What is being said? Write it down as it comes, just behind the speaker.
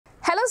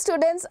Hello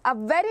students, a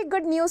very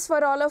good news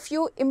for all of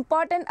you,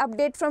 important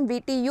update from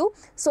VTU.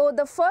 So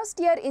the first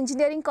year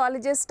engineering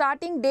colleges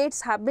starting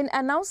dates have been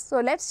announced. So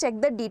let's check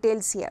the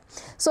details here.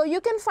 So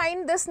you can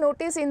find this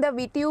notice in the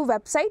VTU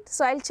website.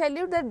 So I'll tell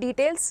you the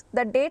details,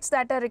 the dates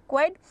that are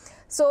required.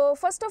 So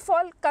first of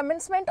all,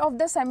 commencement of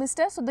the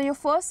semester. So your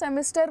first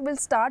semester will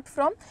start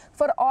from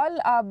for all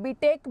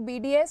BTech,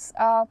 BDS,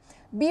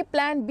 B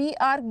Plan, B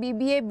Arc,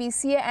 BBA,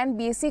 BCA and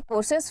BSc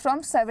courses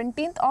from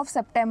 17th of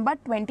September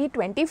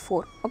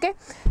 2024. Okay,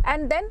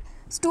 and then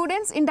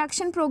students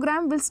induction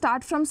program will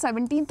start from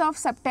 17th of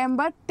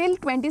September till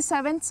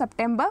 27th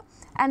September,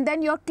 and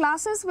then your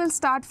classes will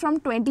start from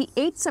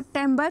 28th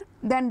September.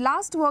 Then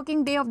last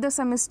working day of the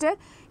semester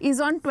is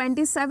on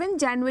 27th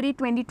January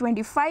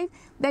 2025.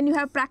 Then you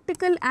have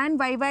practical and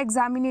viva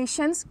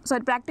examinations,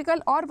 practical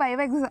or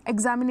viva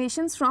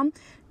examinations from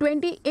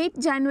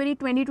 28th January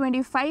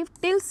 2025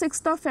 till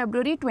 6th of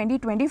February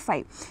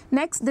 2025.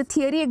 Next, the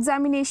theory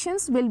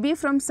examinations will be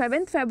from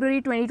 7th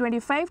February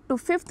 2025 to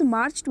 5th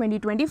March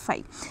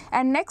 2025.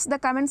 And next, the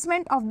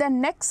commencement of the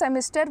next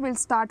semester will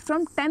start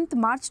from 10th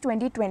March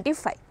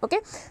 2025. Okay,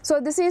 so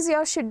this is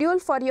your schedule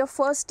for your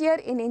first year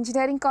in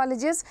engineering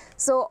colleges.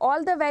 So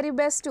all the very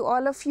best to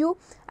all of you,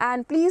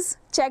 and please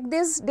check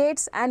these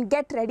dates and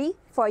get ready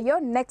for your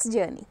next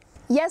journey.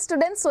 Yes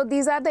students, so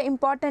these are the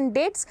important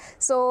dates.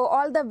 So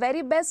all the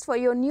very best for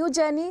your new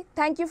journey.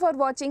 Thank you for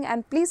watching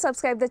and please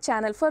subscribe the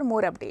channel for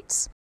more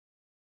updates.